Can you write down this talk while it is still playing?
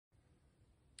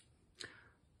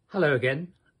Hello again,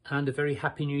 and a very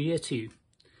happy new year to you.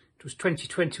 It was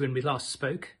 2020 when we last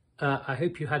spoke. I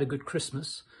hope you had a good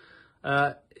Christmas.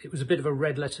 It was a bit of a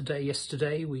red letter day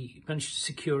yesterday. We managed to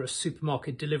secure a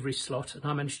supermarket delivery slot, and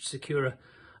I managed to secure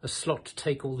a slot to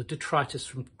take all the detritus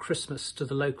from Christmas to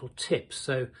the local tip.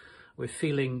 So we're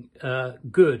feeling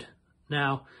good.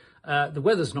 Now, the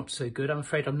weather's not so good. I'm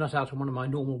afraid I'm not out on one of my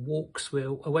normal walks.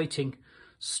 We're awaiting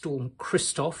Storm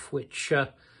Christoph, which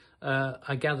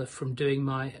I gather from doing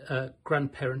my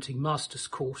grandparenting master's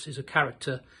course is a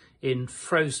character in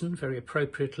Frozen, very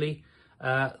appropriately.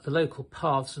 The local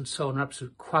paths and so on are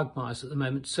absolute quagmires at the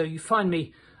moment. So you find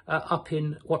me up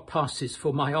in what passes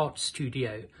for my art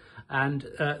studio. And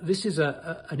this is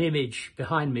an image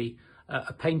behind me,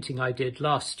 a painting I did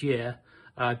last year.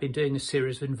 I've been doing a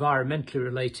series of environmentally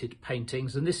related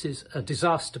paintings, and this is a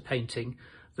disaster painting,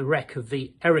 the wreck of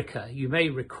the Erika. You may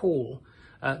recall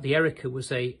the Erika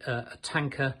was a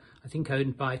tanker, I think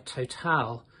owned by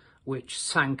Total, which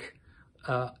sank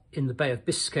in the Bay of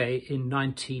Biscay in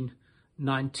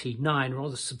 1999, a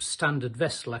rather substandard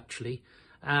vessel actually,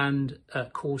 and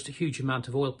caused a huge amount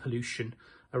of oil pollution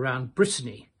around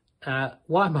Brittany.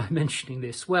 Why am I mentioning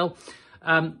this? Well,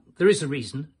 there is a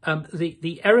reason.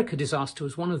 The Erika disaster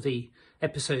was one of the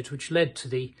episodes which led to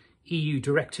the EU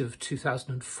Directive of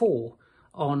 2004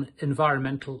 on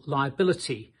environmental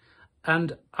liability.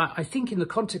 And I think in the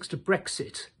context of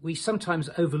Brexit, we sometimes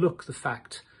overlook the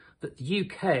fact that the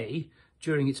UK,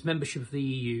 during its membership of the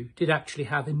EU, did actually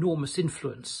have enormous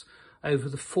influence over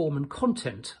the form and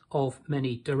content of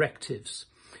many directives,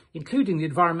 including the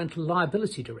Environmental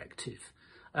Liability Directive.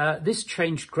 This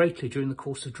changed greatly during the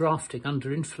course of drafting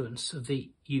under influence of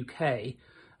the UK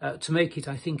to make it,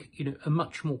 I think, a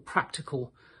much more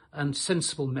practical and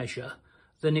sensible measure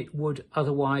than it would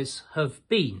otherwise have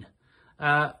been.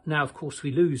 Now, of course,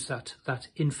 we lose that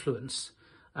influence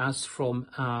as from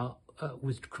our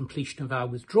with completion of our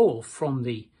withdrawal from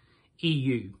the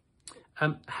EU.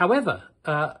 However,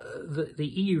 the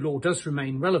EU law does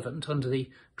remain relevant under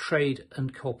the Trade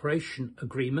and Cooperation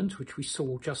Agreement, which we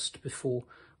saw just before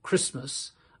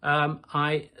Christmas.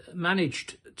 I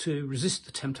managed to resist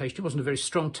the temptation. It wasn't a very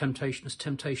strong temptation, as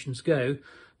temptations go,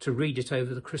 to read it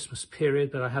over the Christmas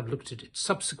period, but I have looked at it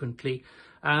subsequently.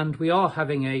 And we are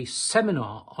having a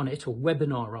seminar on it, or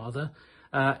webinar rather,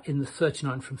 in the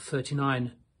 39 from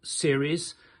 39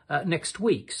 series next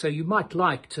week. So you might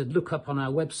like to look up on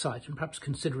our website and perhaps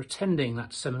consider attending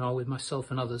that seminar with myself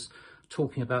and others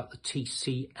talking about the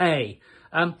TCA.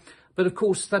 But of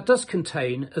course, that does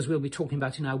contain, as we'll be talking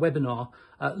about in our webinar,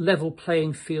 level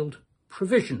playing field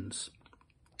provisions.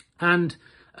 And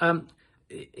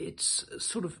it's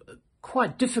sort of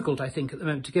quite difficult, I think, at the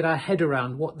moment to get our head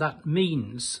around what that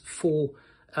means for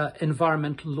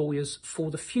environmental lawyers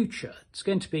for the future. It's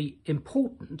going to be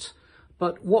important,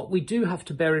 but what we do have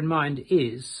to bear in mind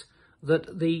is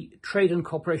that the Trade and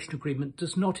Cooperation Agreement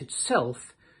does not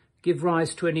itself give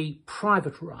rise to any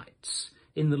private rights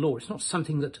in the law. It's not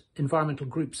something that environmental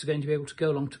groups are going to be able to go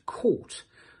along to court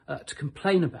to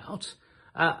complain about.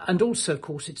 And also, of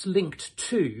course, it's linked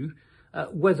to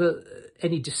whether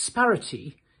any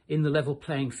disparity in the level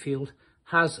playing field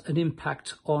has an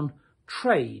impact on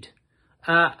trade.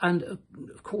 And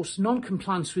of course,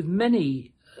 non-compliance with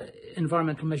many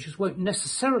environmental measures won't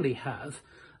necessarily have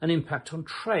an impact on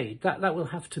trade. That will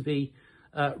have to be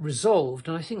resolved.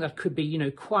 And I think that could be,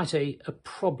 quite a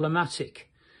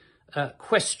problematic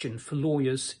question for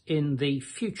lawyers in the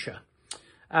future.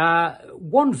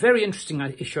 One very interesting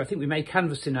issue I think we may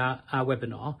canvass in our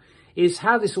webinar is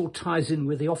how this all ties in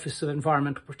with the Office of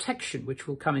Environmental Protection, which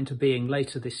will come into being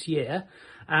later this year,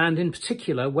 and in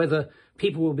particular whether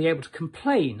people will be able to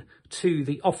complain to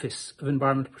the Office of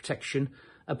Environmental Protection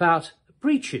about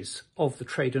breaches of the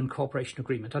Trade and Cooperation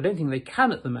Agreement. I don't think they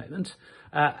can at the moment.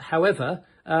 However,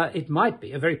 it might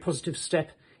be a very positive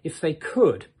step if they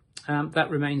could. That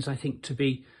remains, I think, to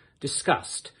be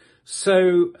discussed.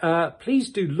 So please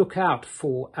do look out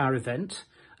for our event.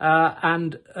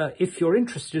 And if you're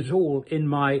interested at all in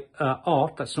my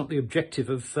art, that's not the objective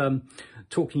of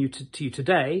talking to you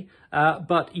today,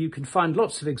 but you can find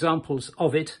lots of examples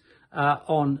of it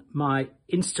on my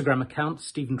Instagram account,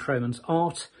 Stephen Tromans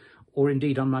Art, or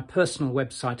indeed on my personal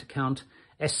website account,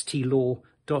 stlaw.co.uk.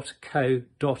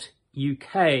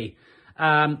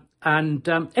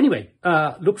 Anyway,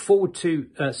 look forward to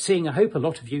seeing, I hope, a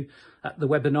lot of you at the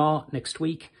webinar next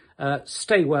week.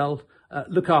 Stay well,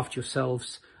 look after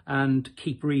yourselves, and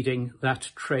keep reading that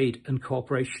Trade and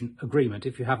Cooperation Agreement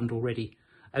if you haven't already.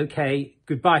 Okay,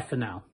 goodbye for now.